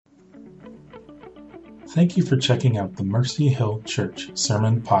Thank you for checking out the Mercy Hill Church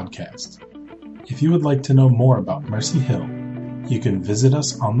Sermon Podcast. If you would like to know more about Mercy Hill, you can visit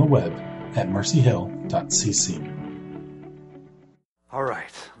us on the web at mercyhill.cc. All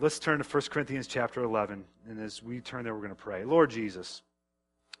right, let's turn to 1 Corinthians chapter 11, and as we turn there, we're going to pray. Lord Jesus,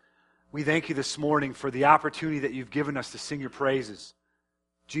 we thank you this morning for the opportunity that you've given us to sing your praises.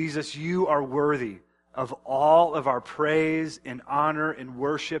 Jesus, you are worthy of all of our praise and honor and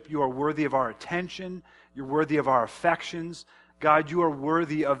worship. You are worthy of our attention. You're worthy of our affections. God, you are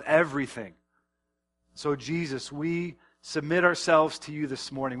worthy of everything. So Jesus, we submit ourselves to you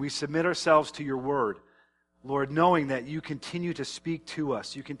this morning. We submit ourselves to your word. Lord, knowing that you continue to speak to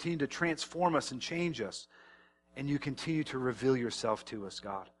us, you continue to transform us and change us, and you continue to reveal yourself to us,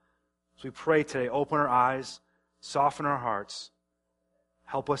 God. So we pray today, open our eyes, soften our hearts,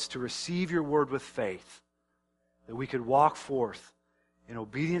 help us to receive your word with faith, that we could walk forth in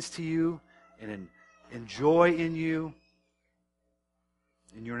obedience to you and in joy in you.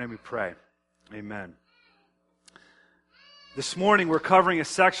 In your name we pray. Amen. This morning we're covering a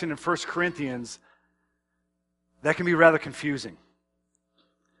section in 1 Corinthians that can be rather confusing.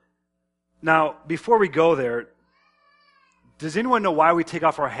 Now, before we go there, does anyone know why we take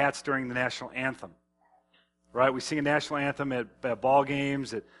off our hats during the national anthem? Right? We sing a national anthem at ball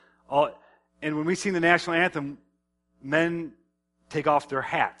games, and when we sing the national anthem, men take off their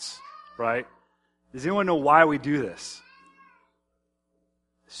hats, right? Does anyone know why we do this?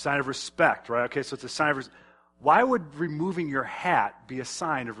 Sign of respect, right? Okay, so it's a sign of respect. Why would removing your hat be a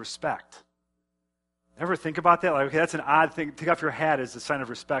sign of respect? Ever think about that? Like, okay, that's an odd thing. Take off your hat as a sign of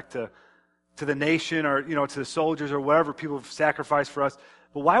respect to the nation or, to the soldiers or whatever people have sacrificed for us.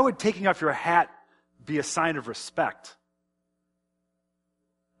 But why would taking off your hat be a sign of respect?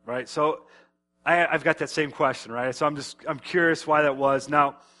 Right? So I've got that same question, right? So I'm curious why that was.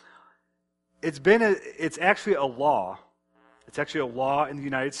 Now, it's actually a law. It's actually a law in the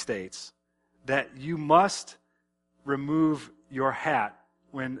United States that you must remove your hat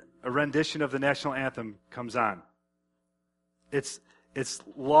when a rendition of the national anthem comes on. It's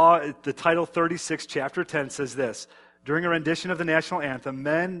law, the Title 36, Chapter 10 says this: during a rendition of the national anthem,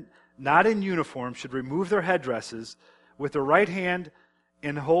 men not in uniform should remove their headdresses with their right hand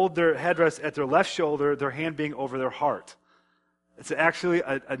and hold their headdress at their left shoulder, their hand being over their heart. It's actually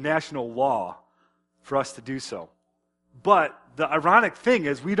a national law for us to do so. But the ironic thing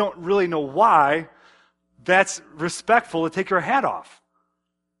is we don't really know why that's respectful to take your hat off.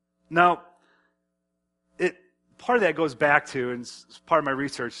 Now, part of that goes back to, and it's part of my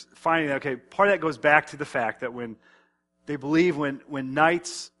research, finding that, okay, part of that goes back to the fact that when they believe when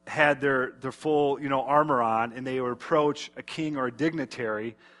knights had their full, armor on and they would approach a king or a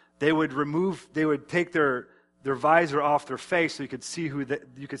dignitary, they would take their visor off their face so you could see who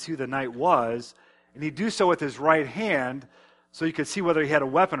the knight was, and he'd do so with his right hand so you could see whether he had a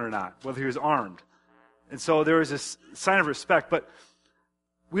weapon or not, whether he was armed. And so there was this sign of respect, but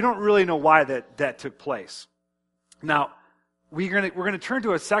we don't really know why that took place. Now, we're going to turn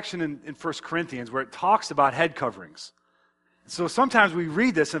to a section in 1 Corinthians where it talks about head coverings. So sometimes we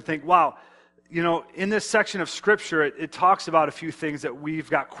read this and think, wow, in this section of Scripture, it talks about a few things that we've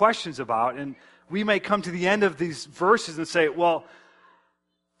got questions about, and we may come to the end of these verses and say, well,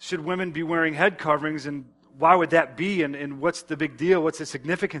 should women be wearing head coverings, and why would that be, and what's the big deal? What's the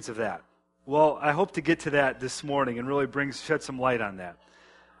significance of that? Well, I hope to get to that this morning and really shed some light on that.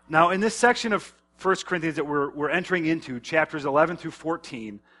 Now, in this section of 1 Corinthians that we're entering into, chapters 11 through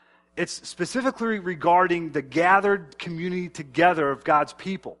 14, it's specifically regarding the gathered community together of God's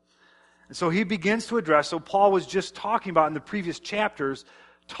people. And so he begins to address, so Paul was just talking about in the previous chapters,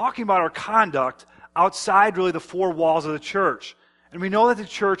 talking about our conduct outside really the four walls of the church. And we know that the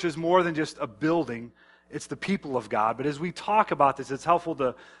church is more than just a building, it's the people of God. But as we talk about this, it's helpful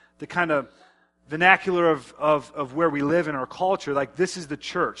to kind of vernacular of where we live in our culture, like this is the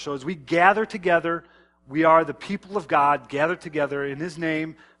church. So as we gather together, we are the people of God, gathered together in His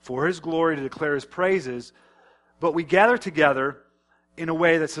name for His glory to declare His praises. But we gather together in a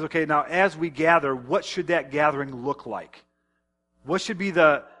way that says, okay, now as we gather, what should that gathering look like? What should be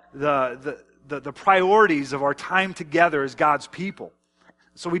the priorities of our time together as God's people?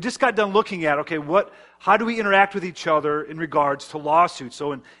 So we just got done looking at, okay, how do we interact with each other in regards to lawsuits?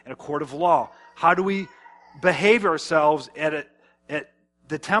 So in a court of law, how do we behave ourselves at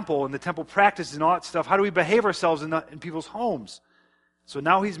the temple and the temple practices and all that stuff? How do we behave ourselves in people's homes? So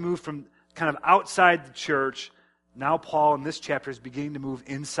now he's moved from kind of outside the church. Now Paul in this chapter is beginning to move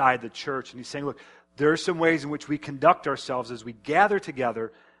inside the church. And he's saying, look, there are some ways in which we conduct ourselves as we gather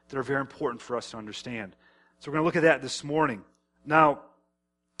together that are very important for us to understand. So we're going to look at that this morning. Now,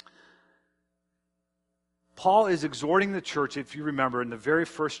 Paul is exhorting the church, if you remember, in the very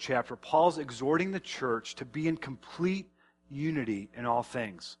first chapter, Paul's exhorting the church to be in complete unity in all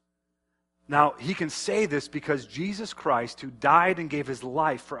things. Now, he can say this because Jesus Christ, who died and gave his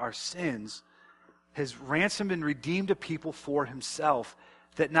life for our sins, has ransomed and redeemed a people for himself,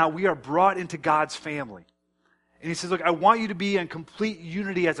 that now we are brought into God's family. And he says, look, I want you to be in complete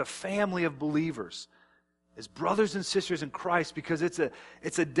unity as a family of believers, as brothers and sisters in Christ, because it's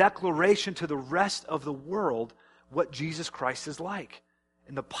a declaration to the rest of the world what Jesus Christ is like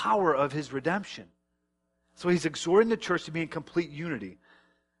and the power of his redemption. So he's exhorting the church to be in complete unity.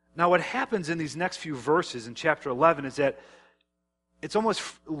 Now what happens in these next few verses in chapter 11 is that it's almost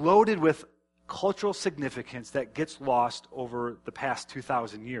loaded with cultural significance that gets lost over the past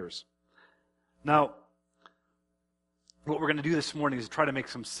 2,000 years. Now, what we're going to do this morning is try to make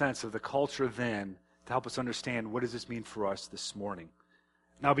some sense of the culture then to help us understand what does this mean for us this morning.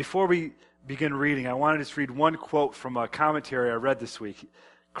 Now, before we begin reading, I wanted to just read one quote from a commentary I read this week.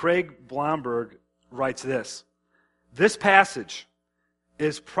 Craig Blomberg writes this: "This passage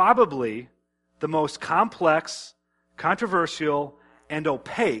is probably the most complex, controversial, and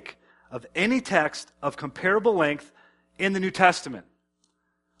opaque of any text of comparable length in the New Testament."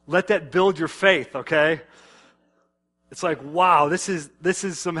 Let that build your faith, okay? It's like, wow, this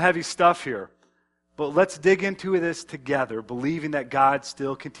is some heavy stuff here. But let's dig into this together, believing that God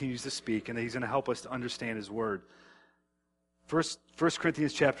still continues to speak and that he's going to help us to understand his word. 1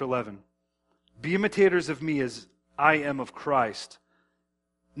 Corinthians chapter 11. "Be imitators of me as I am of Christ.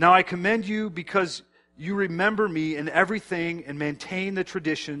 Now I commend you because you remember me in everything and maintain the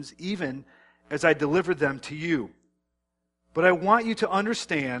traditions even as I delivered them to you. But I want you to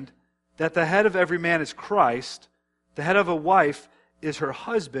understand that the head of every man is Christ, the head of a wife is her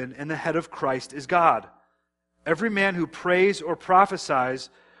husband, and the head of Christ is God. Every man who prays or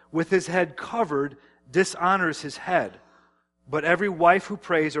prophesies with his head covered dishonors his head. But every wife who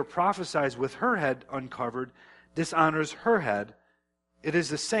prays or prophesies with her head uncovered dishonors her head. It is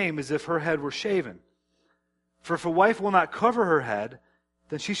the same as if her head were shaven. For if a wife will not cover her head,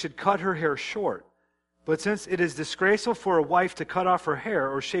 then she should cut her hair short. But since it is disgraceful for a wife to cut off her hair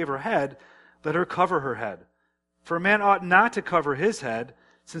or shave her head, let her cover her head. For a man ought not to cover his head,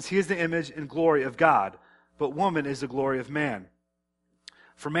 since he is the image and glory of God, but woman is the glory of man.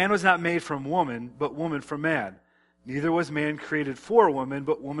 For man was not made from woman, but woman from man. Neither was man created for woman,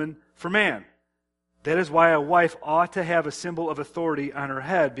 but woman for man. That is why a wife ought to have a symbol of authority on her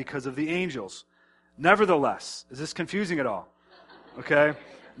head because of the angels. Nevertheless," is this confusing at all? Okay?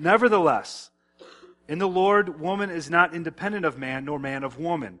 "Nevertheless, in the Lord, woman is not independent of man, nor man of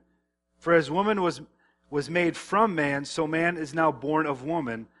woman. For as woman was made from man, so man is now born of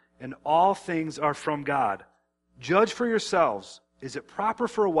woman, and all things are from God. Judge for yourselves, is it proper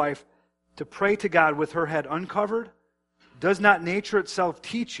for a wife to pray to God with her head uncovered? Does not nature itself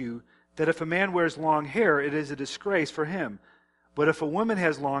teach you that if a man wears long hair, it is a disgrace for him? But if a woman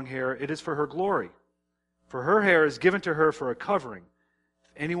has long hair, it is for her glory. For her hair is given to her for a covering.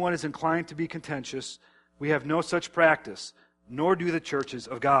 If anyone is inclined to be contentious, we have no such practice, nor do the churches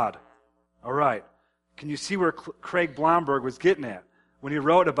of God." All right. Can you see where Craig Blomberg was getting at when he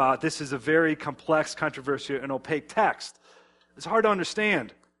wrote about this is a very complex, controversial, and opaque text? It's hard to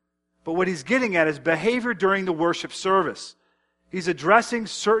understand. But what he's getting at is behavior during the worship service. He's addressing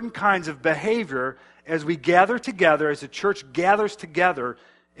certain kinds of behavior as we gather together, as the church gathers together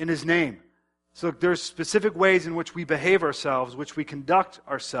in his name. So there's specific ways in which we behave ourselves, which we conduct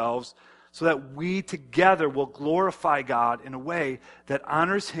ourselves, so that we together will glorify God in a way that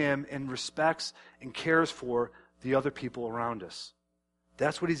honors him and respects and cares for the other people around us.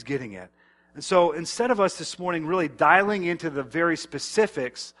 That's what he's getting at. And so instead of us this morning really dialing into the very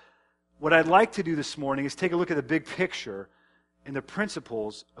specifics, what I'd like to do this morning is take a look at the big picture and the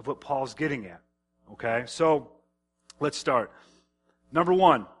principles of what Paul's getting at. Okay? So let's start. Number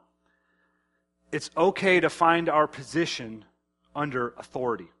one, it's okay to find our position under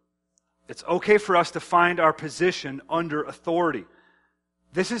authority. It's okay for us to find our position under authority.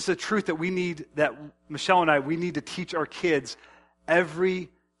 This is the truth that we need, that Michelle and I, we need to teach our kids every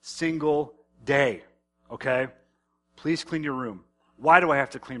single day. Okay? Please clean your room. Why do I have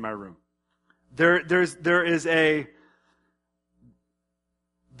to clean my room? There's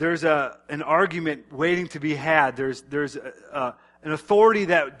an argument waiting to be had. There's an authority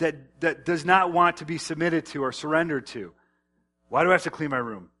that does not want to be submitted to or surrendered to. Why do I have to clean my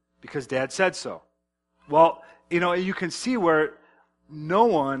room? Because Dad said so. Well, you can see where no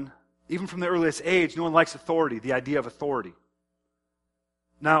one, even from the earliest age, no one likes authority, the idea of authority.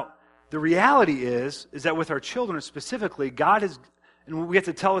 Now, the reality is that with our children specifically, God has, and we have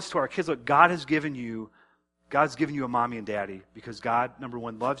to tell this to our kids, look, God has given you God's given you a mommy and daddy because God, number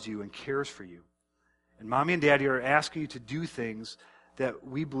one, loves you and cares for you. And mommy and daddy are asking you to do things that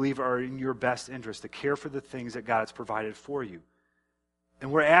we believe are in your best interest, to care for the things that God has provided for you.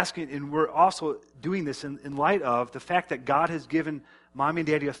 And we're asking, and we're also doing this in light of the fact that God has given mommy and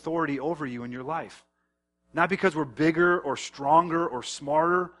daddy authority over you in your life. Not because we're bigger or stronger or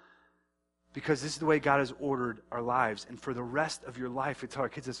smarter, because this is the way God has ordered our lives. And for the rest of your life, we tell our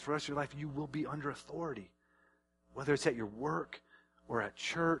kids this, for the rest of your life, you will be under authority. Whether it's at your work or at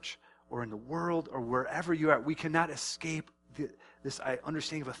church or in the world or wherever you are, we cannot escape this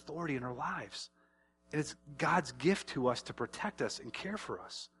understanding of authority in our lives. And it's God's gift to us to protect us and care for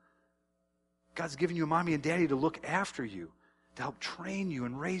us. God's given you a mommy and daddy to look after you, to help train you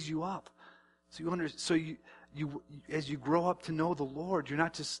and raise you up. So you as you grow up to know the Lord, you're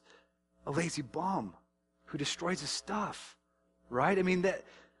not just a lazy bum who destroys his stuff, right? I mean, that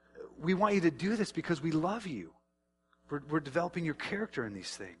we want you to do this because we love you. We're developing your character in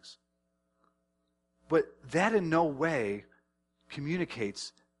these things. But that in no way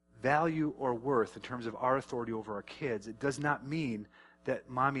communicates value or worth in terms of our authority over our kids. It does not mean that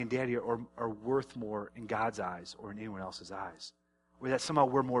mommy and daddy are worth more in God's eyes or in anyone else's eyes. Or that somehow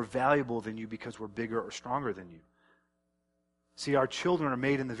we're more valuable than you because we're bigger or stronger than you. See, our children are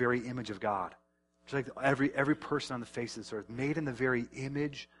made in the very image of God. Just like every person on the face of this earth, made in the very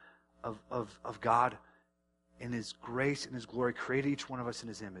image of God, in His grace and His glory, created each one of us in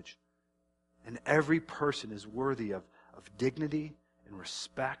His image. And every person is worthy of dignity and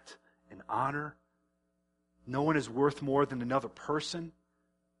respect and honor. No one is worth more than another person.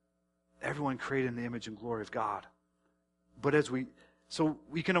 Everyone created in the image and glory of God. But so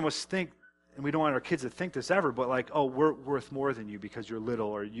we can almost think, and we don't want our kids to think this ever, but like, oh, we're worth more than you because you're little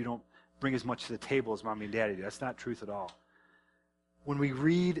or you don't bring as much to the table as mommy and daddy do. That's not truth at all. When we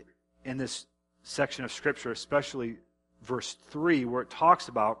read in this section of Scripture, especially verse 3, where it talks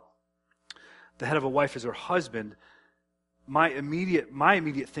about the head of a wife is her husband, my immediate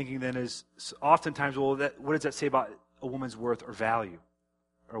thinking then is oftentimes, well, what does that say about a woman's worth or value,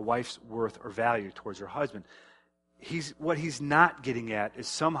 or a wife's worth or value towards her husband? What he's not getting at is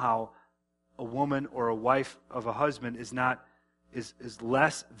somehow a woman or a wife of a husband is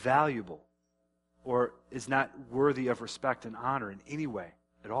less valuable or is not worthy of respect and honor in any way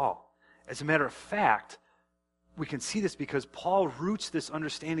at all. As a matter of fact, we can see this because Paul roots this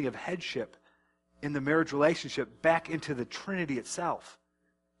understanding of headship in the marriage relationship back into the Trinity itself.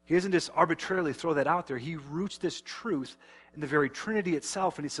 He doesn't just arbitrarily throw that out there. He roots this truth in the very Trinity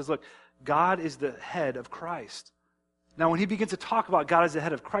itself, and he says, look, God is the head of Christ. Now, when he begins to talk about God as the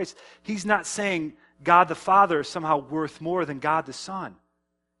head of Christ, he's not saying God the Father is somehow worth more than God the Son.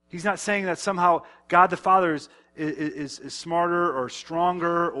 He's not saying that somehow God the Father is smarter or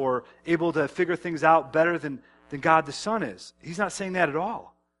stronger or able to figure things out better than God the Son is. He's not saying that at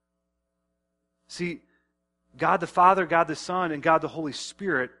all. See, God the Father, God the Son, and God the Holy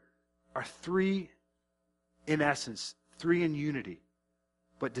Spirit are three in essence, three in unity,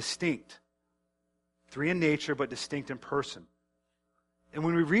 but distinct. Three in nature, but distinct in person. And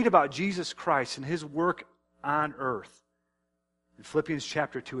when we read about Jesus Christ and His work on earth, in Philippians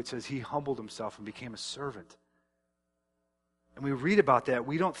chapter 2, it says He humbled Himself and became a servant. And we read about that,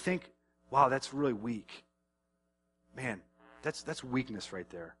 we don't think, wow, that's really weak. Man, that's weakness right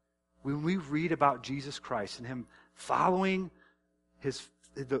there. When we read about Jesus Christ and Him following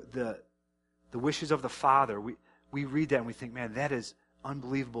the wishes of the Father, we read that and we think, man, that is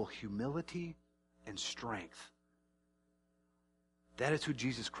unbelievable humility and strength. That is who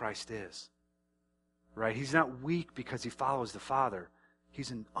Jesus Christ is. Right? He's not weak because He follows the Father.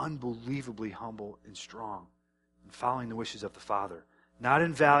 He's unbelievably humble and strong in following the wishes of the Father. Not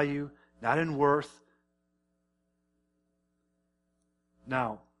in value, not in worth.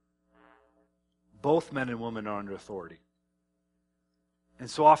 Now, both men and women are under authority. And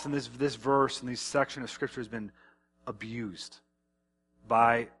so often this verse and this section of Scripture has been abused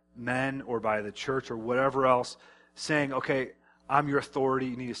by men or by the church or whatever else, saying, okay, I'm your authority,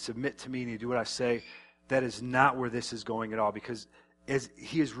 you need to submit to me, you need to do what I say. That is not where this is going at all, because as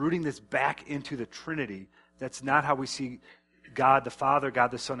he is rooting this back into the Trinity, that's not how we see God the Father, God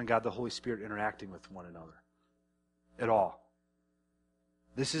the Son, and God the Holy Spirit interacting with one another at all.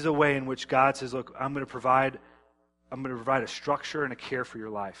 This is a way in which God says, look, I'm going to provide a structure and a care for your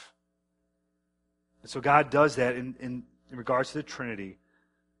life. And so God does that in regards to the Trinity,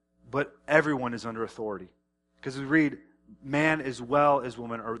 but everyone is under authority. Because we read, man as well as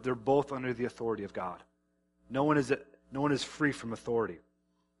woman, they're both under the authority of God. No one is free from authority.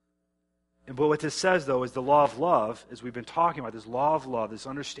 But what this says, though, is the law of love, as we've been talking about, this law of love, this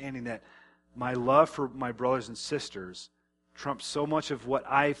understanding that my love for my brothers and sisters trumps so much of what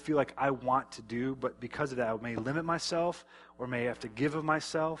I feel like I want to do, but because of that, I may limit myself or may have to give of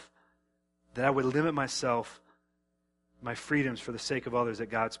myself, that I would limit myself, my freedoms for the sake of others that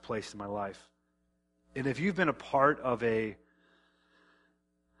God's placed in my life. And if you've been a part of a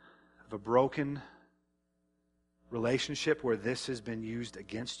broken relationship where this has been used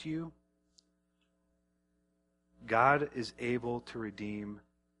against you, God is able to redeem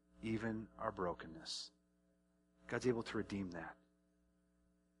even our brokenness. God's able to redeem that.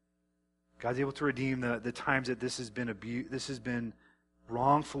 God's able to redeem the times that this has been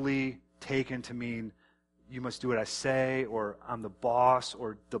wrongfully taken to mean you must do what I say, or I'm the boss,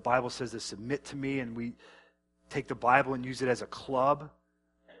 or the Bible says to submit to me, and we take the Bible and use it as a club.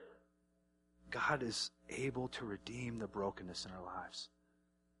 God is able to redeem the brokenness in our lives.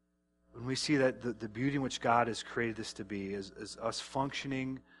 When we see that the beauty in which God has created this to be is us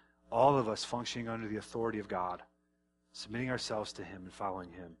functioning, all of us functioning under the authority of God, submitting ourselves to Him and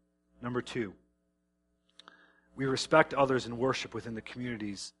following Him. Number 2, we respect others and worship within the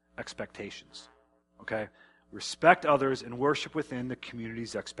community's expectations. Okay? Respect others and worship within the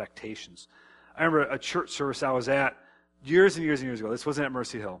community's expectations. I remember a church service I was at years and years and years ago. This wasn't at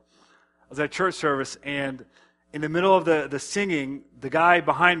Mercy Hill. I was at church service, and in the middle of the singing, the guy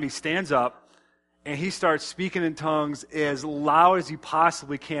behind me stands up, and he starts speaking in tongues as loud as he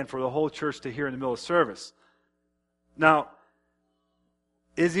possibly can for the whole church to hear in the middle of service. Now,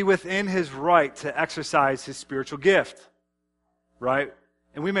 is he within his right to exercise his spiritual gift? Right?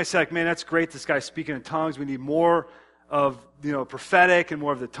 And we may say, like, man, that's great, this guy's speaking in tongues. We need more of, prophetic and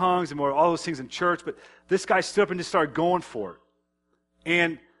more of the tongues and more of all those things in church. But this guy stood up and just started going for it.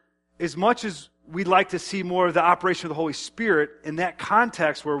 And as much as we'd like to see more of the operation of the Holy Spirit in that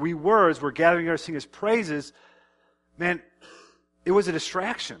context where we were, as we're gathering here to sing His praises, man, it was a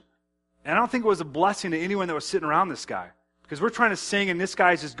distraction. And I don't think it was a blessing to anyone that was sitting around this guy. Because we're trying to sing and this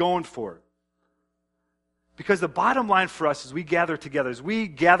guy's just going for it. Because the bottom line for us as we gather together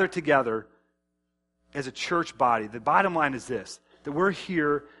as a church body, the bottom line is this, that we're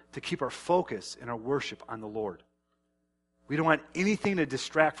here to keep our focus and our worship on the Lord. We don't want anything to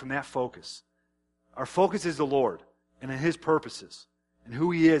distract from that focus. Our focus is the Lord and in His purposes and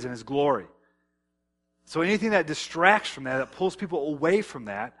who He is and His glory. So anything that distracts from that pulls people away from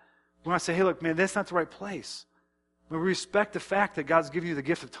that, we want to say, hey, look, man, that's not the right place. We respect the fact that God's given you the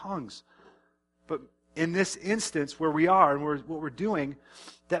gift of tongues. But in this instance where we are and what we're doing,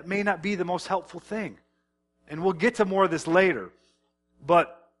 that may not be the most helpful thing. And we'll get to more of this later.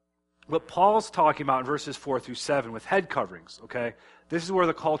 But what Paul's talking about in verses 4 through 7 with head coverings, okay, this is where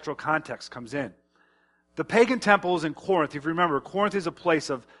the cultural context comes in. The pagan temples in Corinth, if you remember, Corinth is a place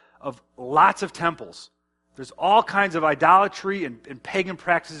of lots of temples. There's all kinds of idolatry and pagan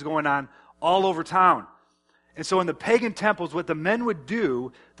practices going on all over town. And so in the pagan temples, what the men would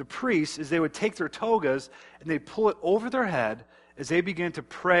do, the priests, is they would take their togas and they'd pull it over their head as they began to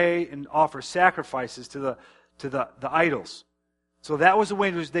pray and offer sacrifices to the idols. So that was the way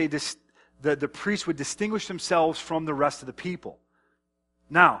in which the priests would distinguish themselves from the rest of the people.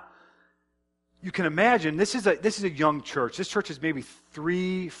 Now, you can imagine, this is a young church. This church is maybe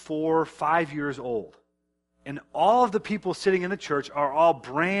 3, 4, 5 years old. And all of the people sitting in the church are all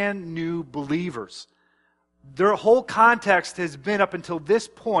brand new believers. Their whole context has been up until this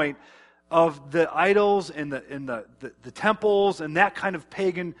point of the idols and the temples and that kind of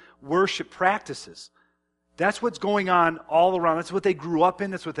pagan worship practices. That's what's going on all around. That's what they grew up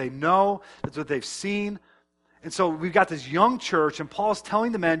in. That's what they know. That's what they've seen. And so we've got this young church, and Paul's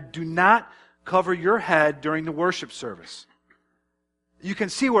telling the men, do not cover your head during the worship service. You can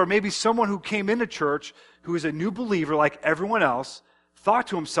see where maybe someone who came into church, who is a new believer like everyone else, thought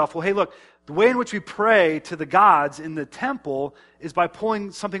to himself, well, hey, look, the way in which we pray to the gods in the temple is by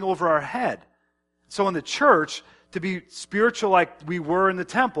pulling something over our head. So in the church, to be spiritual like we were in the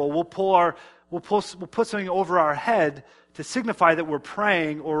temple, we'll put something over our head to signify that we're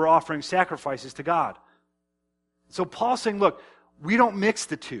praying or we're offering sacrifices to God. So Paul's saying, look, we don't mix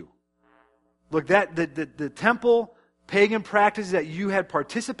the two. Look, the temple pagan practices that you had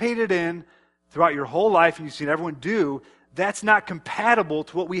participated in throughout your whole life and you've seen everyone do, that's not compatible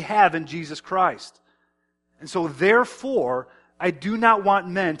to what we have in Jesus Christ. And so therefore, I do not want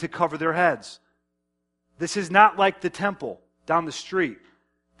men to cover their heads. This is not like the temple down the street.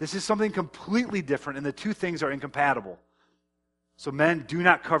 This is something completely different, and the two things are incompatible. So men, do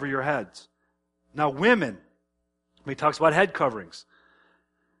not cover your heads. Now women, when he talks about head coverings,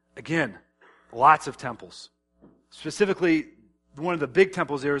 again, lots of temples. Specifically, one of the big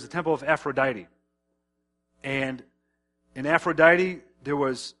temples there is the temple of Aphrodite. And in Aphrodite, there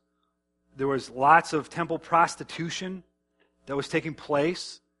was there was lots of temple prostitution that was taking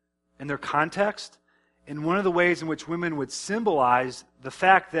place in their context. And one of the ways in which women would symbolize the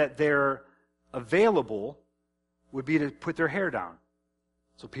fact that they're available would be to put their hair down.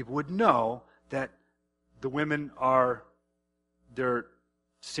 So people would know that the women they're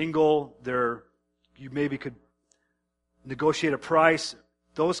single, you maybe could negotiate a price,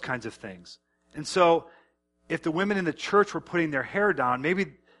 those kinds of things. And so if the women in the church were putting their hair down,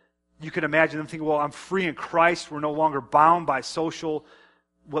 maybe you could imagine them thinking, well, I'm free in Christ. We're no longer bound by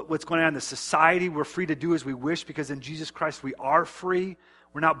what's going on in the society. We're free to do as we wish because in Jesus Christ we are free.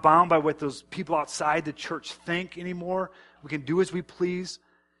 We're not bound by what those people outside the church think anymore. We can do as we please.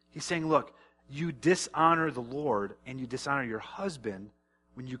 He's saying, look, you dishonor the Lord and you dishonor your husband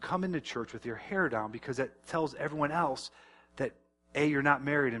when you come into church with your hair down because that tells everyone else that, A, you're not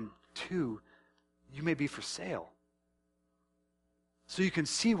married, and 2, you may be for sale. So you can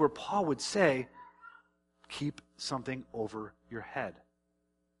see where Paul would say, keep something over your head.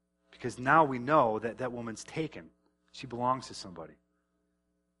 Because now we know that that woman's taken. She belongs to somebody.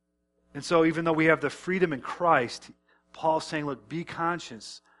 And so even though we have the freedom in Christ, Paul's saying, look, be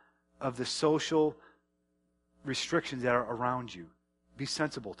conscious of the social restrictions that are around you. Be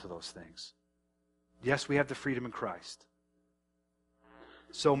sensible to those things. Yes, we have the freedom in Christ.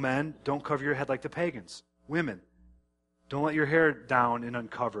 So men, don't cover your head like the pagans. Women, don't let your hair down and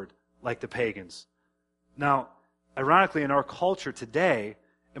uncovered like the pagans. Now, ironically, in our culture today,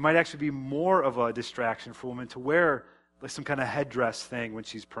 it might actually be more of a distraction for women to wear like some kind of headdress thing when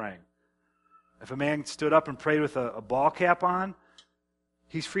she's praying. If a man stood up and prayed with a ball cap on,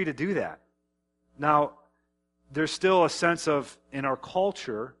 he's free to do that. Now, there's still a sense of, in our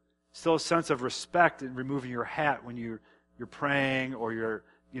culture, still a sense of respect in removing your hat when you're praying or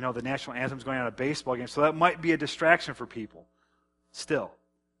the national anthem's going on a baseball game. So that might be a distraction for people still.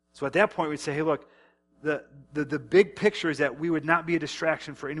 So at that point, we'd say, hey, look, the big picture is that we would not be a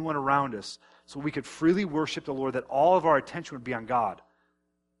distraction for anyone around us so we could freely worship the Lord, that all of our attention would be on God.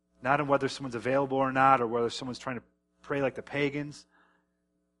 Not on whether someone's available or not, or whether someone's trying to pray like the pagans.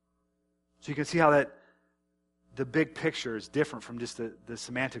 So you can see how the big picture is different from just the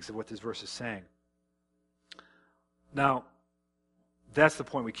semantics of what this verse is saying. Now, that's the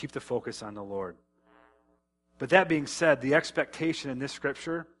point. We keep the focus on the Lord. But that being said, the expectation in this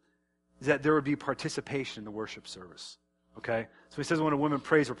scripture is that there would be participation in the worship service. Okay? So he says when a woman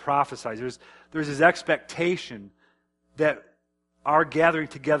prays or prophesies, there's this expectation that our gathering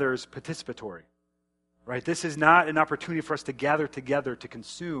together is participatory. Right? This is not an opportunity for us to gather together to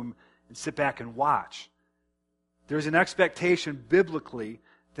consume and sit back and watch. There's an expectation biblically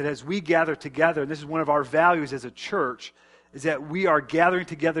that as we gather together, and this is one of our values as a church, is that we are gathering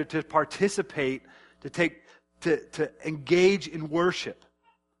together to participate, to engage in worship.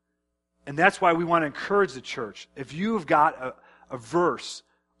 And that's why we want to encourage the church. If you've got a verse,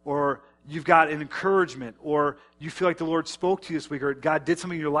 or you've got an encouragement, or you feel like the Lord spoke to you this week, or God did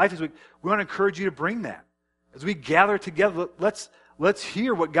something in your life this week, we want to encourage you to bring that. As we gather together, let's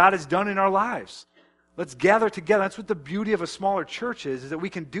hear what God has done in our lives. Let's gather together. That's what the beauty of a smaller church is that we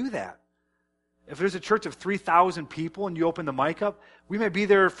can do that. If there's a church of 3,000 people and you open the mic up, we may be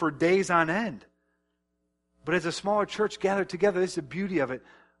there for days on end. But as a smaller church gathered together, this is the beauty of it.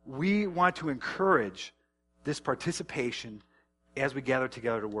 We want to encourage this participation as we gather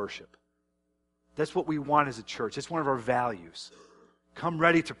together to worship. That's what we want as a church. It's one of our values. Come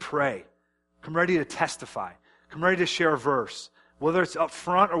ready to pray. Come ready to testify. Come ready to share a verse. Whether it's up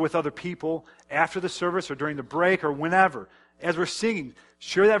front or with other people, after the service or during the break or whenever. As we're singing,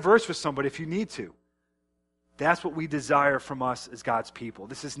 share that verse with somebody if you need to. That's what we desire from us as God's people.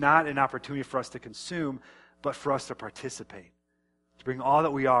 This is not an opportunity for us to consume, but for us to participate. To bring all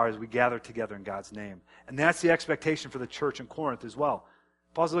that we are as we gather together in God's name. And that's the expectation for the church in Corinth as well.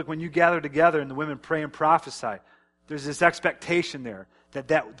 Paul says, look, when you gather together and the women pray and prophesy, there's this expectation there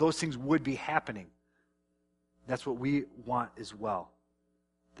that those things would be happening. That's what we want as well.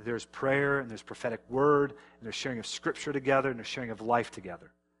 That there's prayer and there's prophetic word and there's sharing of scripture together and there's sharing of life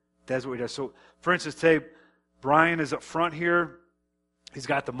together. That's what we do. So, for instance, today, Brian is up front here. He's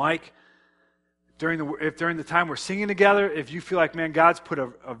got the mic. During the time we're singing together, if you feel like, man, God's put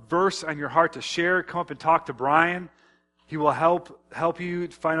a verse on your heart to share, come up and talk to Brian. He will help you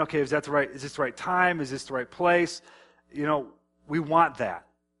find, okay, is this the right time? Is this the right place? We want that.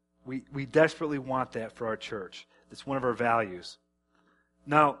 We desperately want that for our church. It's one of our values.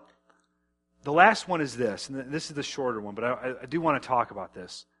 Now, the last one is this, and this is the shorter one, but I do want to talk about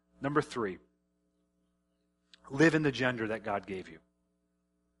this. Number 3, live in the gender that God gave you.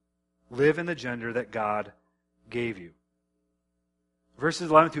 Live in the gender that God gave you.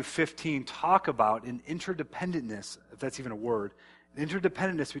 verses 11 through 15 talk about an interdependentness, if that's even a word, an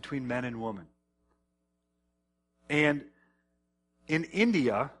interdependentness between men and women. And in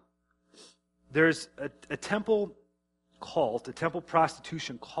India, there's a temple cult, a temple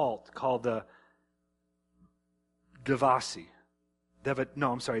prostitution cult called the Devadasi.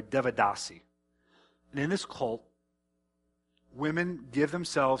 And in this cult, women give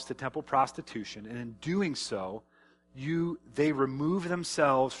themselves to temple prostitution, and in doing so, they remove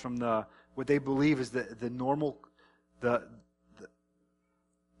themselves from what they believe is the normal, the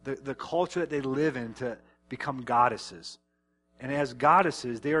culture that they live in to become goddesses. And as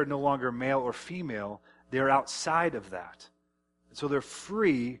goddesses, they are no longer male or female, they are outside of that. And so they're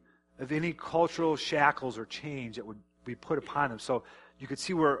free of any cultural shackles or chains that would be put upon them. So you could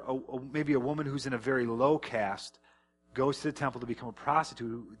see where maybe a woman who's in a very low caste goes to the temple to become a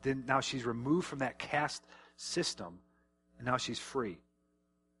prostitute, then now she's removed from that caste system, and now she's free.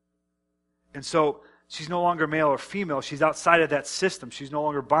 And so she's no longer male or female, she's outside of that system, she's no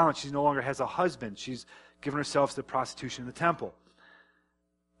longer bound, she no longer has a husband, she's given herself to the prostitution in the temple.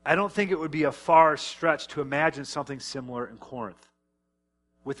 I don't think it would be a far stretch to imagine something similar in Corinth.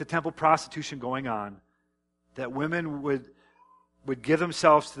 With the temple prostitution going on, that women would give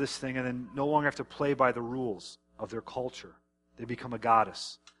themselves to this thing and then no longer have to play by the rules of their culture. They become a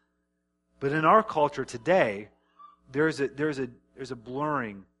goddess. But in our culture today, there's a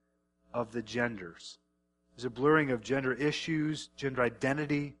blurring of the genders. There's a blurring of gender issues, gender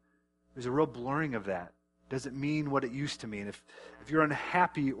identity. There's a real blurring of that. Doesn't mean what it used to mean. If you're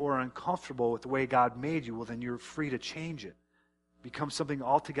unhappy or uncomfortable with the way God made you, well, then you're free to change it. Become something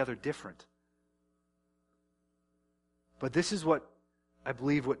altogether different. But this is what I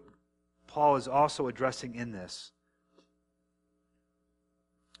believe what Paul is also addressing in this,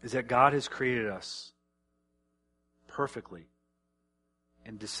 is that God has created us perfectly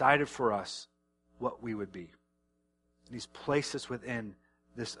and decided for us what we would be. And He's placed us within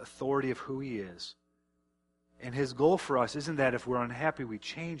this authority of who He is. And His goal for us isn't that if we're unhappy we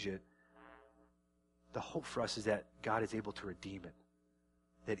change it. The hope for us is that God is able to redeem it.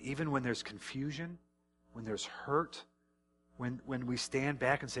 That even when there's confusion, when there's hurt, when we stand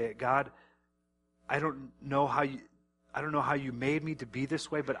back and say, God, I don't know how you made me to be this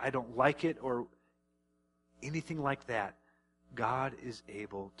way, but I don't like it, or anything like that, God is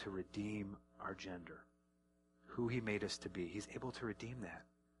able to redeem our gender, who He made us to be. He's able to redeem that.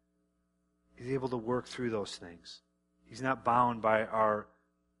 He's able to work through those things. He's not bound by our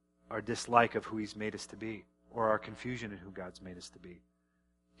dislike of who He's made us to be, or our confusion in who God's made us to be.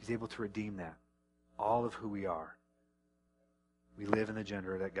 He's able to redeem that, all of who we are. We live in the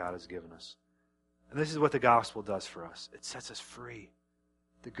gender that God has given us. And this is what the gospel does for us. It sets us free.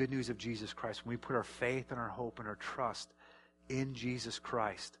 The good news of Jesus Christ. When we put our faith and our hope and our trust in Jesus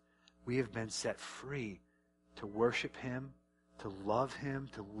Christ, we have been set free to worship Him, to love Him,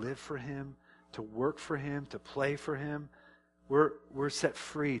 to live for Him, to work for Him, to play for Him. We're set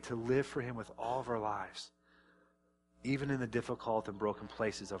free to live for Him with all of our lives, even in the difficult and broken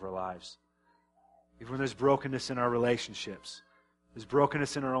places of our lives. Even when there's brokenness in our relationships, there's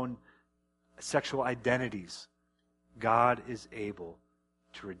brokenness in our own sexual identities, God is able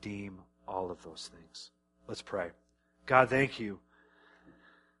to redeem all of those things. Let's pray. God, thank you.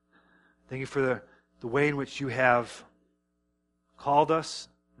 Thank you for the way in which you have called us,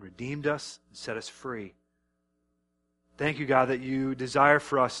 redeemed us, and set us free. Thank you, God, that you desire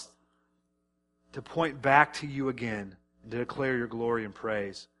for us to point back to you again and to declare your glory and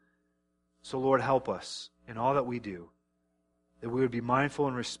praise. So, Lord, help us in all that we do, that we would be mindful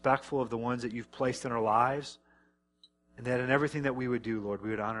and respectful of the ones that you've placed in our lives, and that in everything that we would do, Lord,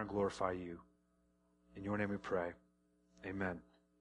 we would honor and glorify you. In your name we pray. Amen.